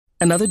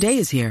Another day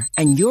is here,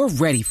 and you're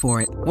ready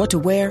for it. What to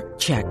wear?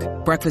 Check.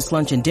 Breakfast,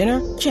 lunch, and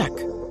dinner? Check.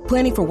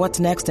 Planning for what's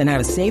next and how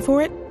to save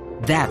for it?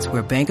 That's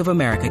where Bank of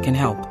America can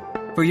help.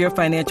 For your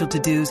financial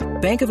to-dos,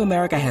 Bank of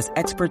America has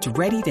experts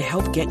ready to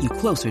help get you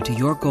closer to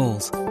your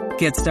goals.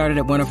 Get started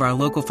at one of our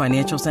local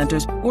financial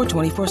centers or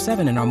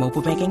 24/7 in our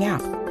mobile banking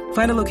app.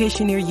 Find a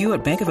location near you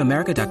at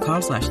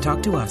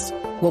bankofamerica.com/talktous.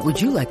 What would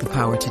you like the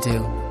power to do?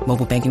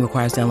 Mobile banking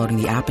requires downloading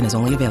the app and is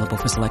only available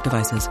for select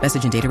devices.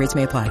 Message and data rates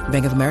may apply.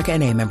 Bank of America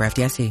N.A., member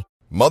FDIC.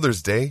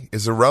 Mother's Day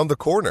is around the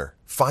corner.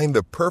 Find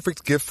the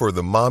perfect gift for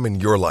the mom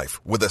in your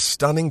life with a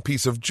stunning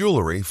piece of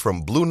jewelry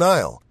from Blue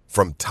Nile.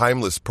 From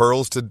timeless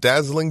pearls to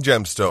dazzling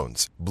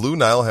gemstones, Blue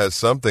Nile has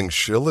something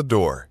she'll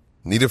adore.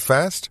 Need it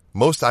fast?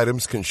 Most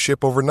items can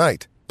ship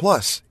overnight.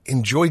 Plus,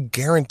 enjoy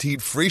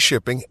guaranteed free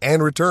shipping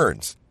and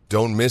returns.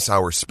 Don't miss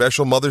our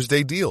special Mother's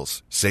Day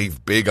deals.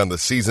 Save big on the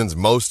season's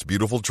most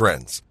beautiful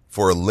trends.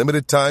 For a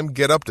limited time,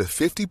 get up to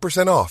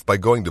 50% off by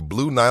going to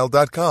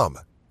BlueNile.com.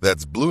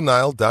 That's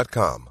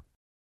BlueNile.com.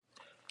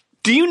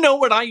 Do you know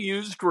what I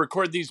use to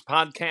record these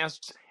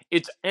podcasts?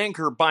 It's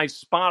Anchor by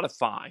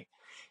Spotify.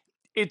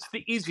 It's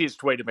the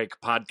easiest way to make a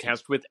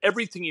podcast with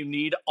everything you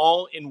need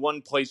all in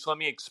one place. Let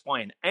me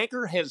explain.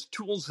 Anchor has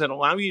tools that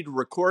allow you to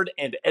record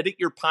and edit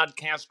your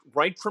podcast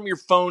right from your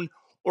phone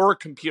or a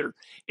computer.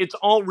 It's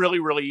all really,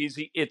 really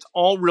easy. It's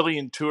all really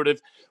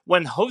intuitive.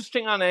 When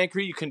hosting on Anchor,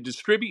 you can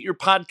distribute your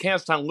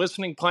podcast on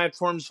listening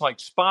platforms like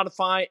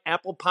Spotify,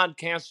 Apple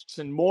Podcasts,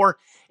 and more.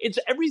 It's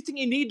everything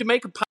you need to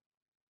make a podcast.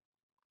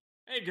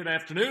 Hey, good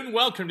afternoon.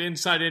 Welcome to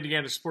Inside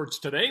Indiana Sports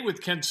Today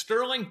with Kent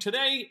Sterling.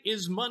 Today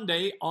is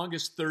Monday,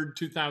 August 3rd,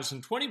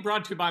 2020,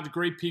 brought to you by the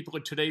great people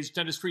at Today's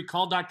Dentistry.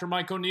 Call Dr.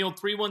 Mike O'Neill,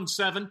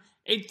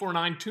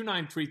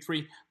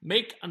 317-849-2933.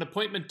 Make an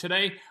appointment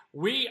today.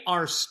 We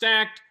are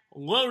stacked,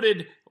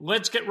 loaded.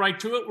 Let's get right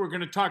to it. We're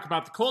going to talk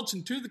about the Colts,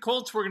 and to the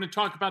Colts, we're going to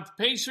talk about the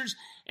Pacers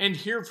and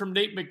hear from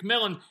Nate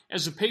McMillan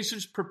as the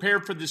Pacers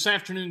prepare for this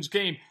afternoon's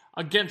game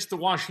against the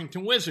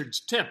Washington Wizards.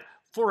 Tip,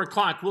 4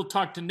 o'clock. We'll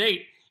talk to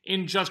Nate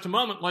in just a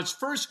moment. Let's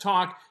first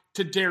talk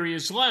to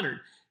Darius Leonard.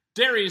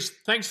 Darius,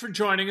 thanks for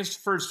joining us.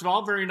 First of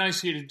all, very nice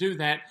of you to do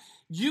that.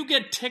 You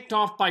get ticked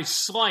off by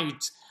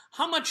slights.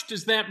 How much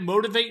does that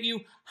motivate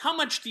you? How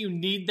much do you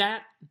need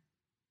that?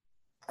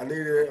 I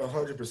need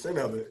 100%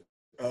 of it.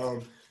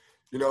 Some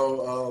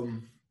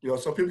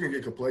people can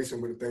get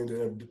complacent with the things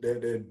that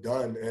they've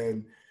done.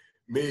 And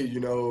me,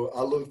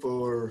 I look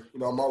for,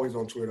 I'm always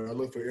on Twitter. I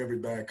look for every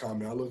bad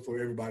comment. I look for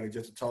everybody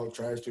just to talk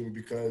trash to me,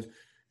 because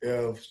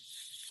if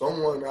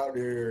someone out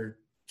there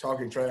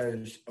talking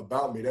trash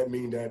about me, that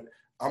means that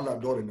I'm not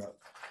doing enough.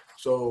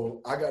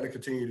 So I got to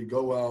continue to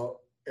go out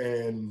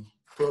and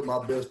put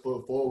my best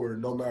foot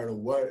forward no matter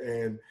what.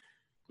 And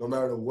no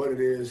matter what it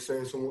is,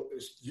 saying someone,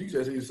 you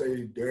just either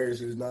say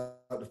Darius is not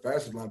the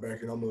fastest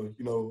linebacker, and I'm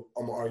gonna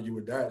argue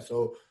with that.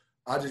 So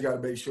I just got to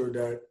make sure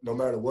that no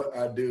matter what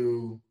I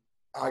do,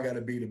 I got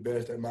to be the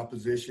best at my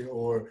position,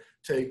 or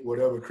take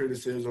whatever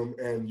criticism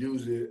and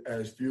use it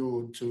as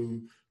fuel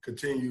to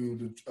continue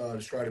to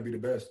try to be the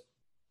best.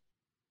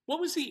 What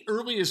was the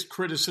earliest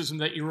criticism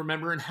that you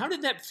remember, and how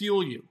did that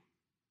fuel you?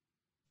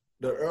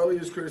 The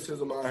earliest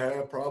criticism I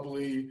had,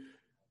 probably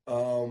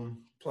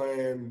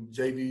playing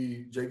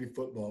JV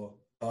football.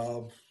 I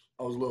was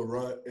a little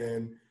runt,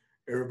 and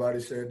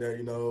everybody said that,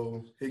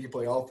 he could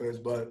play offense,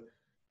 but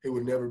he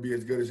would never be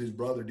as good as his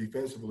brother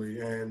defensively.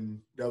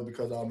 And that was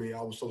because, I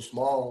was so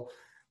small.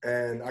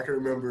 And I can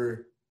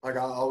remember, I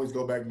always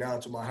go back now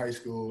to my high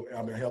school.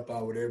 I help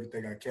out with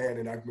everything I can.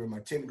 And I can remember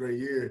my 10th grade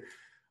year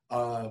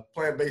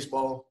playing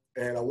baseball,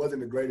 and I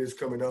wasn't the greatest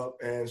coming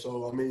up. And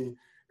so,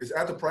 it's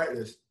after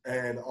practice,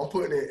 and I'm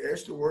putting in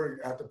extra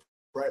work after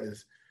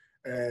practice.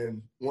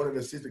 And one of the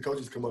assistant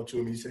coaches come up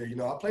to me. He said,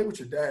 I played with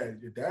your dad.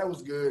 Your dad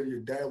was good. Your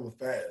dad was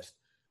fast.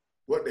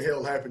 What the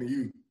hell happened to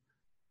you?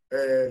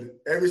 And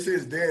ever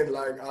since then,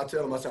 I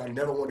tell him, I said, I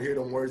never want to hear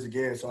them words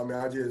again. So,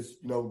 I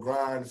just,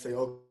 grind and say,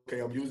 okay,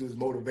 I'm using this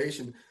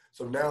motivation.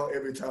 So now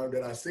every time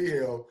that I see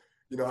him,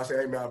 I say,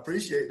 hey, man, I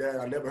appreciate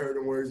that. I never heard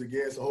them words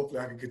again. So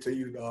hopefully I can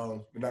continue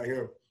to not hear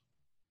them.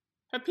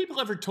 Have people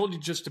ever told you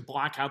just to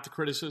block out the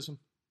criticism?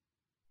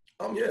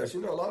 Yes. A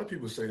lot of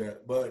people say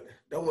that, but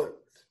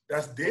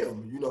that's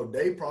them.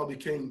 They probably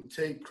can't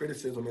take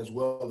criticism as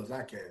well as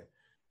I can.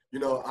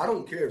 I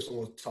don't care if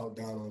someone talk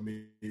down on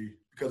me,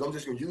 because I'm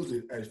just going to use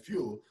it as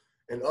fuel.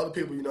 And other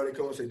people, they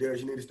come and say,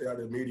 Darius, you need to stay out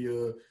of the media.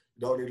 You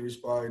don't need to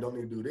respond. You don't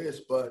need to do this.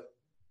 But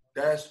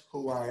that's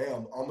who I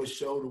am. I'm going to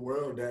show the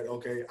world that,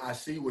 okay, I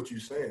see what you're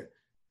saying.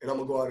 And I'm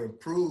going to go out and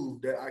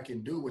prove that I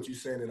can do what you're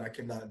saying that I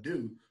cannot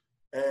do.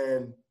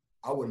 And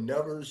I would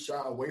never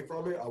shy away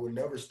from it. I would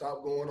never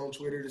stop going on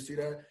Twitter to see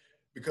that,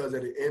 because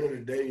at the end of the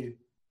day,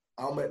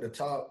 I'm at the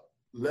top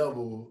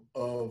level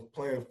of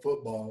playing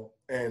football,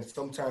 and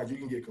sometimes you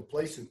can get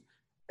complacent.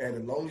 And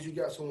as long as you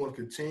got someone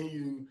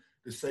continue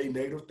to say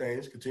negative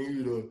things,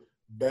 continue to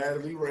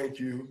badly rank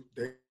you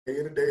day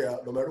in and day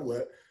out, no matter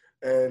what,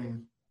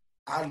 and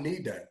I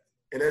need that.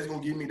 And that's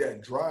going to give me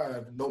that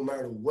drive no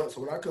matter what.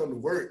 So when I come to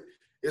work,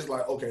 it's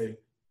like, okay,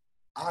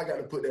 I got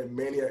to put that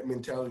maniac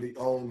mentality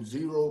on,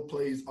 0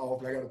 plays off,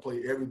 and I got to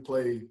play every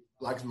play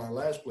like it's my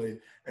last play.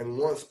 And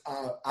once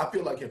I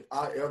feel like if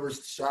I ever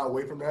shy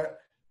away from that,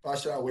 if I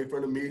shy away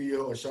from the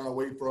media or shy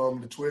away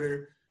from the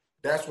Twitter,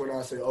 that's when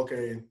I say,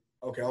 okay,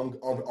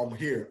 I'm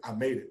here. I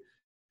made it,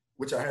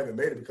 which I haven't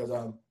made it because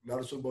I'm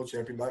not a Super Bowl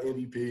champion, not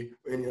MVP,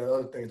 or any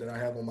other things that I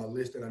have on my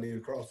list that I need to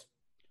cross.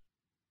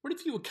 What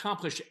if you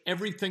accomplish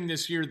everything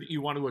this year that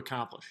you want to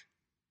accomplish?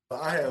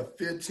 I have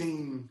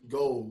 15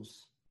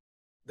 goals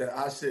that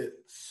I set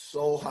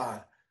so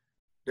high.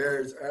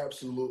 There's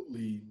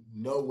absolutely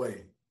no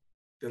way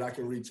that I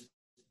can reach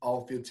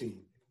all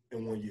 15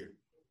 in 1 year.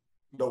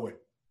 No way.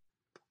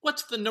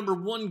 What's the number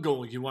one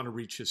goal you want to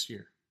reach this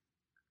year?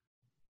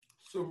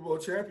 Super Bowl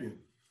champion,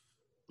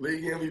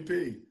 league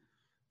MVP.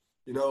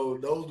 You know,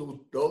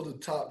 those are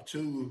top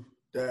two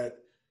that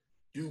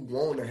you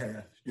want to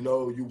have. You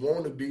know, you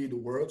want to be the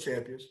world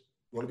champions,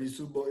 you want to be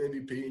Super Bowl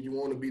MVP, and you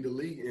want to be the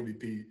league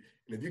MVP.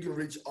 And if you can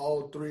reach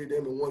all three of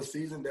them in one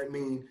season, that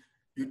means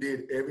you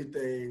did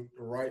everything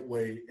the right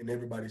way and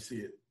everybody see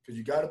it. Because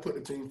you got to put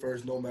the team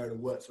first no matter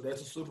what. So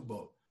that's a Super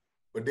Bowl.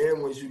 But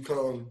then once you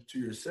come to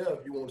yourself,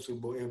 you want the Super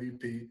Bowl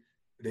MVP, and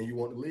then you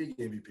want the league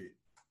MVP.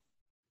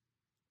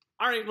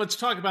 All right, let's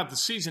talk about the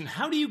season.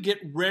 How do you get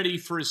ready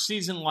for a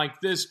season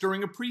like this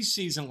during a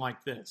preseason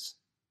like this?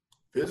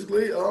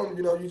 Physically,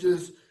 you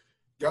just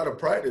got to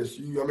practice.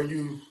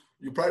 You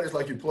practice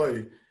like you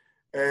play,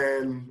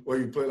 or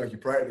you play like you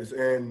practice.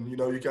 And,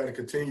 you got to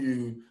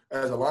continue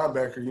as a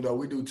linebacker.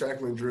 We do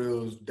tackling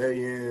drills day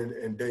in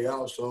and day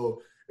out.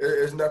 So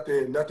it's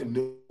nothing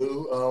new.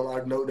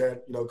 I know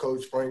that,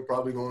 Coach Frank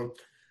probably going to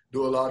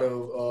do a lot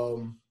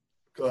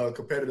of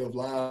competitive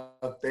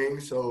live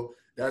things. So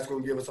that's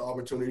going to give us an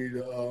opportunity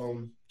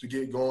to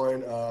get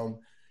going.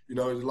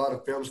 There's a lot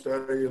of film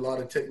study, a lot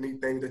of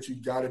technique things that you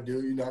got to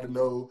do. You got to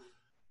know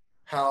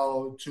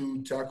how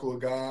to tackle a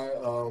guy.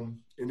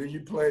 And then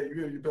you've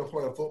been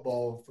playing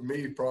football for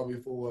me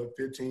probably for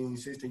 15,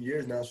 16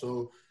 years now.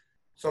 So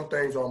some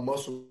things are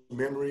muscle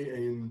memory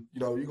and,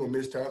 you're going to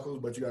miss tackles,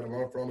 but you got to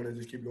learn from it and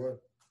just keep going.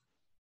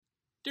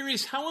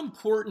 Darius, how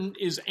important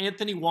is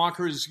Anthony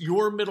Walker as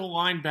your middle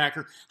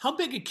linebacker? How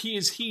big a key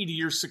is he to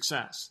your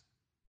success?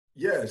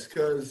 Yes,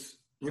 because,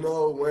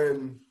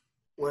 when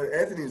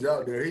Anthony's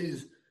out there,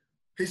 he's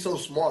so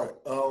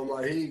smart.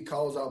 He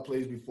calls out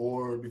plays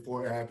before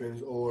it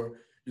happens, or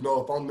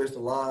if I'm missed a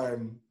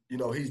line,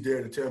 he's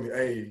there to tell me,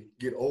 "Hey,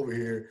 get over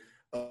here."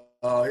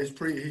 His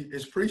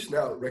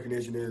pre-snap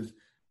recognition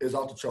is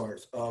off the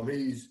charts.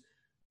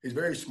 He's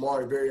very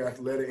smart, very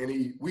athletic,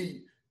 and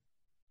we've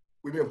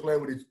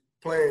been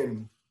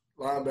playing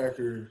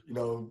linebacker,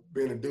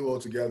 being a duo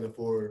together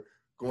for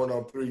going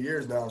on 3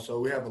 years now. So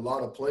we have a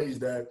lot of plays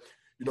that,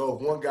 if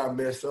one guy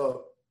mess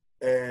up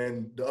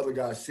and the other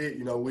guy sit,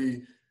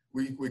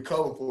 we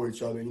cover for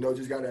each other.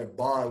 Just got that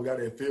bond. We got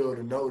that feel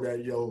to know that,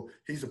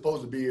 he's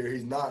supposed to be here.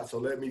 He's not. So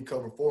let me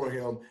cover for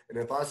him. And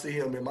if I see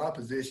him in my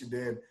position,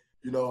 then,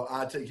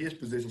 I take his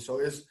position. So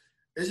it's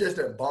just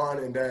that bond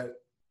and that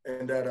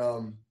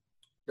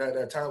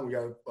time we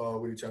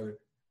got with each other.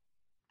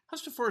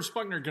 How's DeForest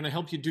Buckner going to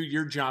help you do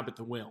your job at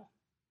the Will?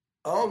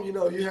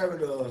 You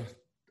having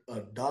a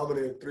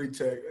dominant three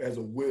tech as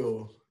a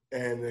will,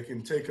 and it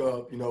can take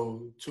up,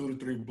 2 to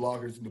 3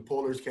 blockers, and the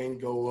pullers can't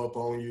go up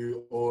on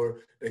you, or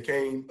they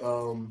can't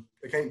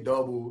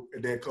double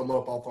and then come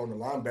up off on the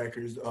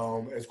linebackers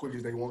as quick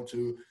as they want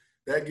to.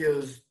 That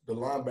gives the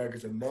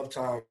linebackers enough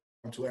time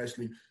to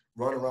actually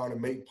run around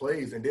and make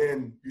plays. And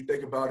then you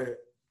think about it,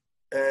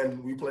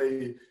 and we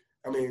play.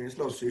 It's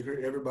no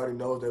secret. Everybody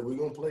knows that we're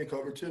gonna play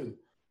cover 2.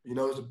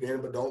 It's a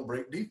bend but don't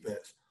break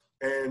defense.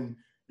 And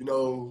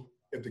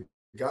if the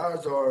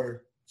guys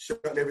are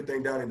shutting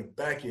everything down in the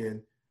back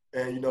end,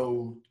 and,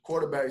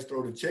 quarterbacks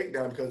throw the check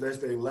down because that's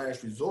their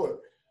last resort,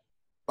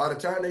 by the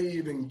time they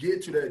even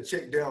get to that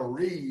check down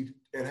read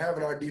and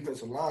having our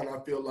defensive line, I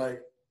feel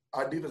like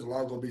our defensive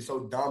line is going to be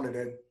so dominant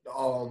that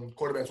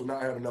quarterbacks will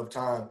not have enough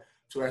time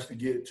to actually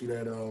get to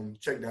that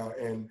check down.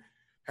 And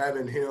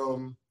having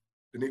him,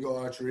 Danico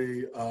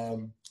Autry,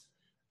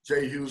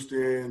 Jay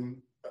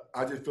Houston,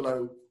 I just feel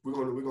like we're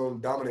going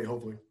to dominate,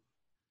 hopefully.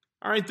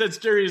 All right, that's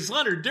Darius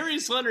Leonard.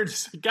 Darius Leonard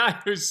is a guy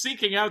who's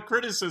seeking out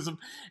criticism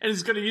and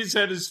is going to use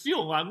that as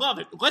fuel. I love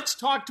it. Let's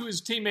talk to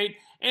his teammate,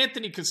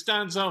 Anthony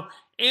Castonzo.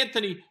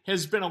 Anthony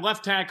has been a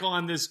left tackle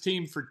on this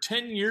team for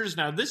 10 years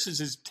now. This is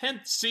his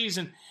 10th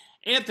season.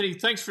 Anthony,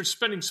 thanks for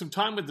spending some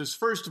time with us.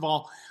 First of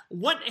all,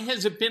 what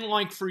has it been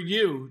like for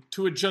you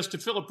to adjust to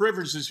Phillip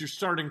Rivers as your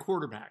starting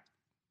quarterback?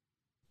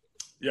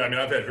 Yeah,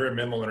 I've had very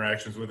minimal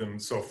interactions with him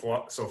so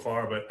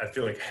far, but I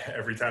feel like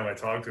every time I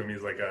talk to him,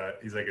 he's like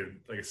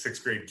a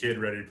sixth grade kid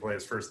ready to play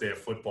his first day of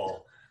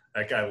football.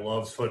 That guy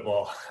loves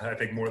football, I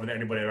think, more than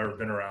anybody I've ever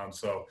been around.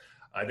 So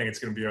I think it's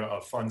going to be a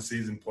fun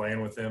season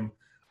playing with him.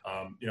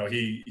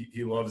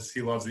 He loves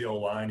the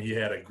O-line. He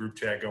had a group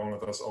chat going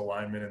with us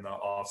O-linemen in the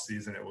off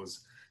season. It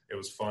was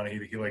fun.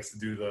 He likes to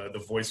do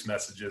the voice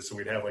messages, so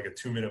we'd have like a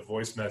 2-minute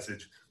voice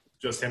message,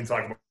 just him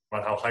talking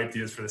about how hyped he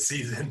is for the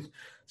season.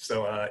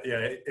 So,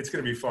 it's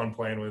going to be fun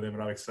playing with him,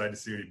 and I'm excited to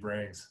see what he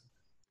brings.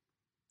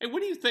 Hey,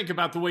 what do you think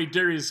about the way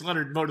Darius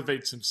Leonard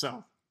motivates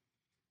himself?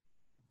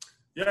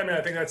 Yeah, I mean,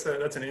 I think that's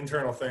an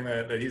internal thing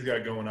that he's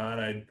got going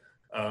on.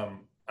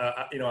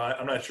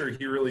 I'm not sure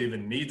he really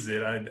even needs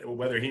it.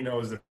 Whether he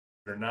knows it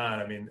or not,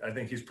 I mean, I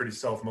think he's pretty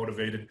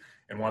self-motivated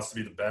and wants to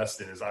be the best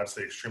and is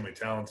obviously extremely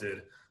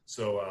talented.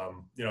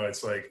 So,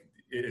 it's like,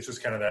 it's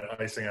just kind of that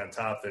icing on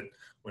top that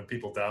when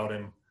people doubt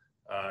him,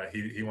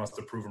 he wants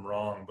to prove them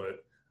wrong.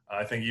 But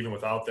I think even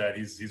without that,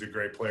 he's a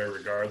great player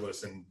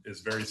regardless and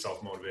is very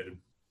self-motivated.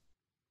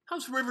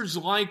 How's Rivers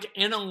like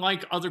and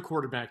unlike other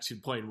quarterbacks you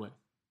played with?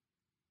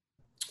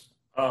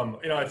 I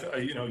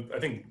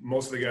think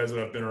most of the guys that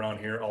have been around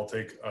here all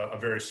take a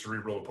very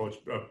cerebral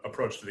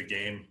approach to the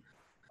game.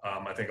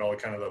 I think all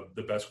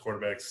the best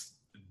quarterbacks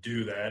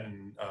do that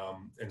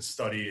and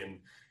study and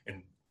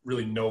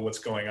really know what's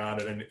going on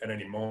at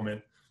any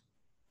moment.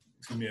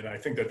 Excuse me, and I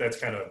think that's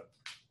kind of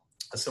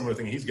a similar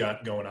thing he's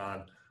got going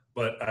on.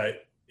 But I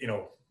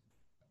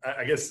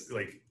guess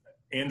like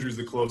Andrew's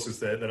the closest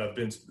that I've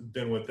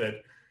been with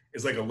that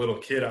is like a little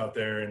kid out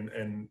there,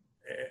 and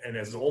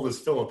as old as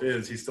Phillip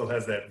is, he still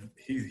has that.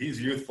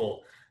 He's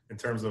youthful in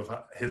terms of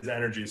his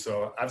energy.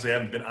 So obviously I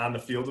haven't been on the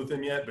field with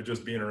him yet, but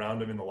just being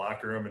around him in the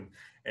locker room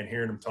and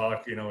hearing him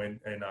talk, and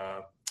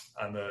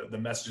on the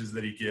messages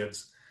that he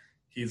gives,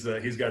 he's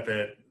got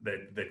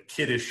that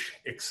kiddish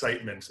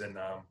excitement,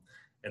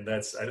 and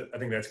that's I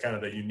think that's kind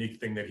of the unique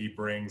thing that he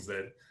brings,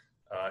 that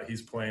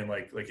he's playing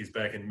like he's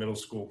back in middle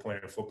school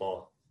playing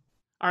football.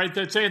 All right,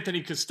 that's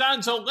Anthony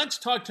Costanzo. Let's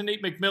talk to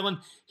Nate McMillan,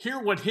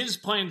 hear what his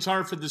plans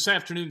are for this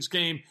afternoon's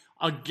game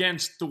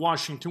against the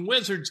Washington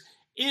Wizards.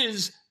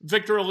 Is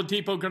Victor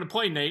Oladipo going to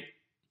play, Nate?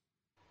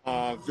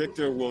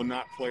 Victor will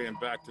not play in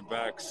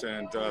back-to-backs,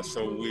 and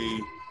so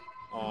we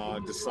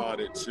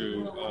decided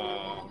to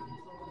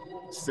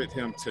sit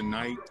him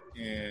tonight.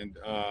 And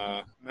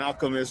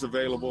Malcolm is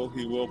available.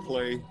 He will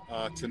play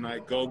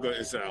tonight. Goga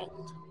is out.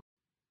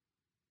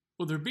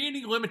 Will there be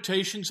any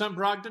limitations on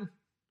Brogdon?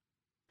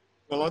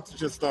 Well, I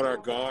just thought our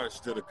guards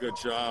did a good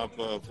job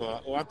of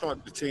I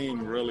thought the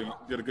team really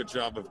did a good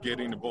job of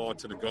getting the ball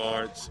to the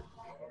guards.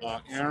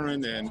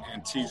 Aaron and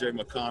TJ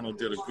McConnell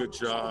did a good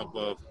job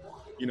of,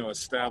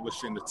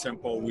 establishing the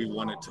tempo we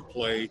wanted to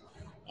play,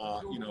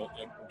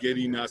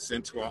 getting us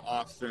into our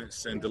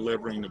offense and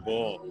delivering the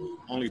ball.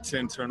 Only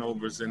 10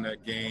 turnovers in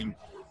that game.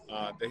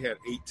 They had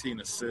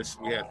 18 assists.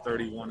 We had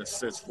 31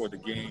 assists for the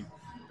game.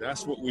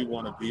 That's what we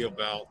want to be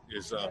about,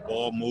 is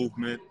ball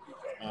movement.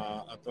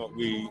 I thought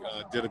we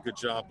did a good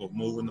job of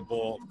moving the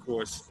ball. Of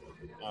course,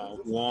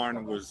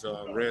 Warren was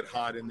red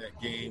hot in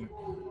that game,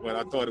 but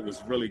I thought it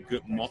was really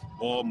good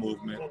ball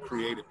movement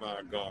created by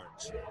our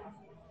guards.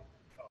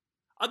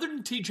 Other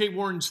than T.J.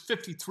 Warren's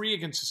 53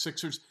 against the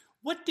Sixers,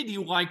 what did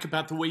you like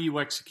about the way you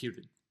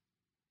executed?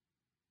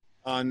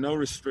 No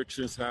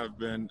restrictions have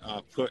been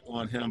put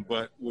on him,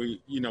 but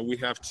we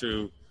have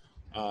to,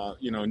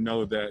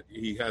 know that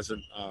he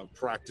hasn't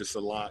practiced a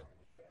lot.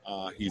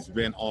 He's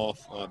been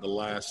off the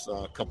last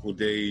couple of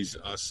days,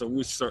 so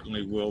we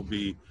certainly will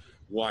be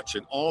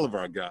watching all of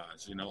our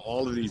guys.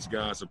 All of these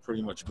guys are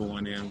pretty much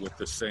going in with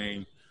the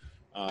same,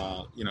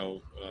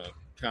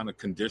 kind of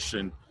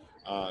condition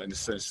in the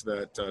sense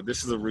that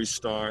this is a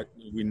restart.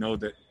 We know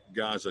that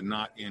guys are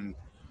not in,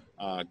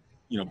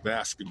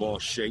 basketball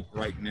shape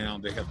right now.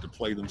 They have to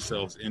play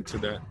themselves into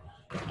that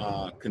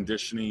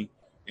conditioning.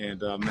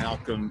 And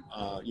Malcolm,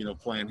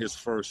 playing his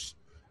first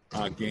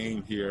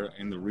game here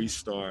in the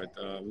restart,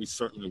 we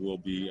certainly will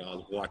be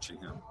watching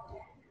him.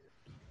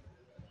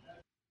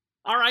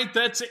 All right,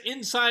 that's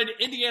Inside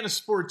Indiana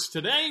Sports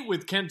Today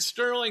with Kent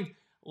Sterling.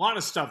 A lot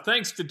of stuff.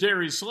 Thanks to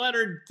Darius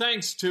Leonard.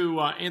 Thanks to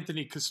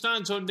Anthony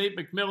Costanzo, Nate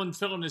McMillan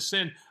filling us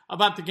in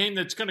about the game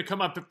that's going to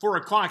come up at 4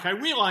 o'clock. I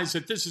realize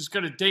that this is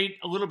going to date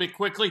a little bit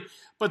quickly,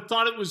 but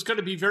thought it was going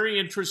to be very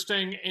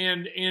interesting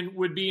and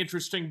would be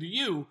interesting to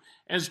you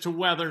as to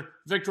whether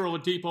Victor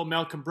Oladipo,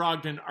 Malcolm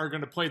Brogdon are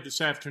going to play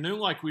this afternoon.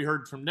 Like we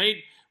heard from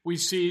Nate, we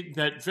see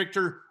that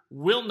Victor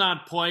will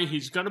not play.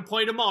 He's going to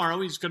play tomorrow.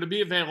 He's going to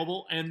be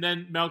available. And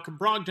then Malcolm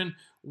Brogdon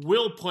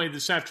will play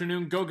this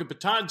afternoon. Goga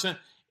Bitadze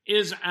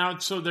is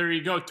out. So there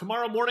you go.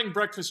 Tomorrow morning,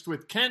 Breakfast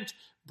with Kent,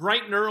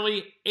 bright and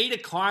early, 8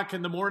 o'clock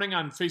in the morning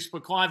on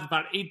Facebook Live,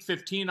 about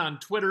 8:15 on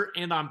Twitter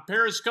and on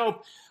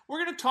Periscope.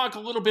 We're going to talk a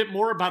little bit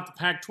more about the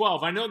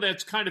Pac-12. I know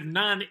that's kind of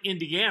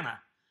non-Indiana,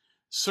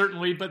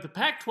 certainly, but the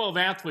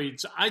Pac-12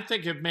 athletes, I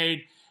think, have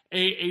made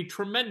a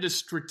tremendous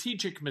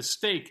strategic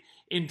mistake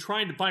in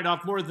trying to bite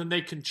off more than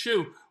they can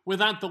chew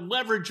without the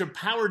leverage of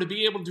power to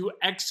be able to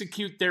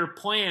execute their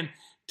plan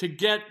to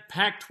get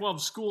Pac-12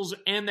 schools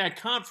and that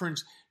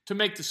conference to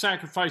make the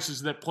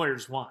sacrifices that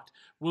players want.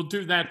 We'll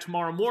do that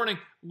tomorrow morning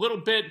a little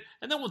bit,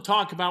 and then we'll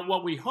talk about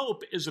what we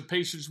hope is a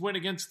Pacers win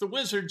against the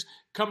Wizards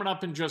coming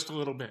up in just a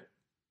little bit.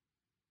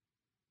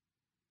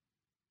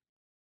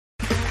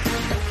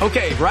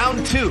 Okay,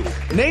 round two.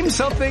 Name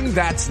something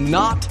that's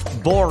not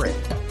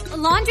boring. A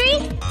laundry?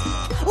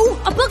 Ooh,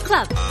 a book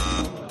club.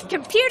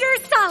 Computer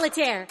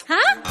solitaire,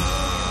 huh?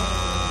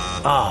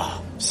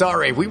 Ah,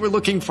 sorry, we were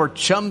looking for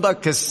Chumba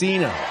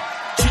Casino.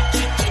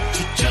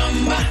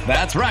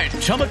 That's right.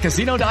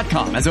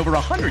 ChumbaCasino.com has over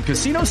 100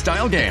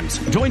 casino-style games.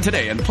 Join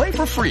today and play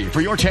for free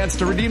for your chance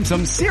to redeem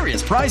some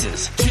serious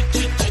prizes.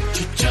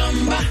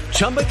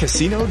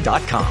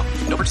 ChumbaCasino.com.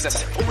 No purchase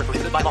necessary. Void where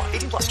prohibited by law.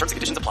 18 plus. Terms and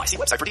conditions apply. See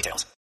website for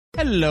details.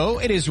 Hello,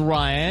 it is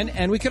Ryan,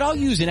 and we could all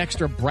use an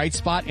extra bright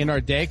spot in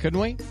our day, couldn't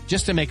we?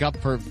 Just to make up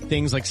for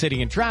things like sitting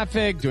in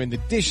traffic, doing the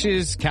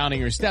dishes, counting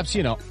your steps,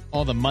 you know,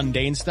 all the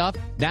mundane stuff.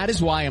 That is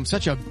why I'm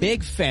such a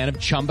big fan of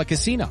Chumba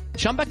Casino.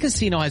 Chumba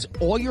Casino has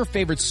all your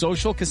favorite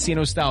social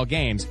casino-style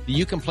games that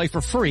you can play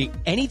for free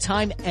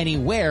anytime,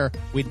 anywhere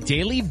with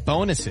daily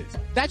bonuses.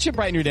 That should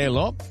brighten your day a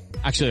little.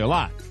 Actually, a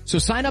lot. So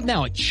sign up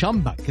now at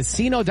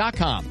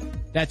ChumbaCasino.com.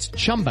 That's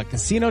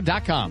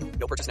ChumbaCasino.com.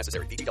 No purchase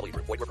necessary. VGW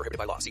Group. Void where prohibited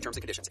by law. See terms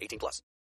and conditions. 18 plus.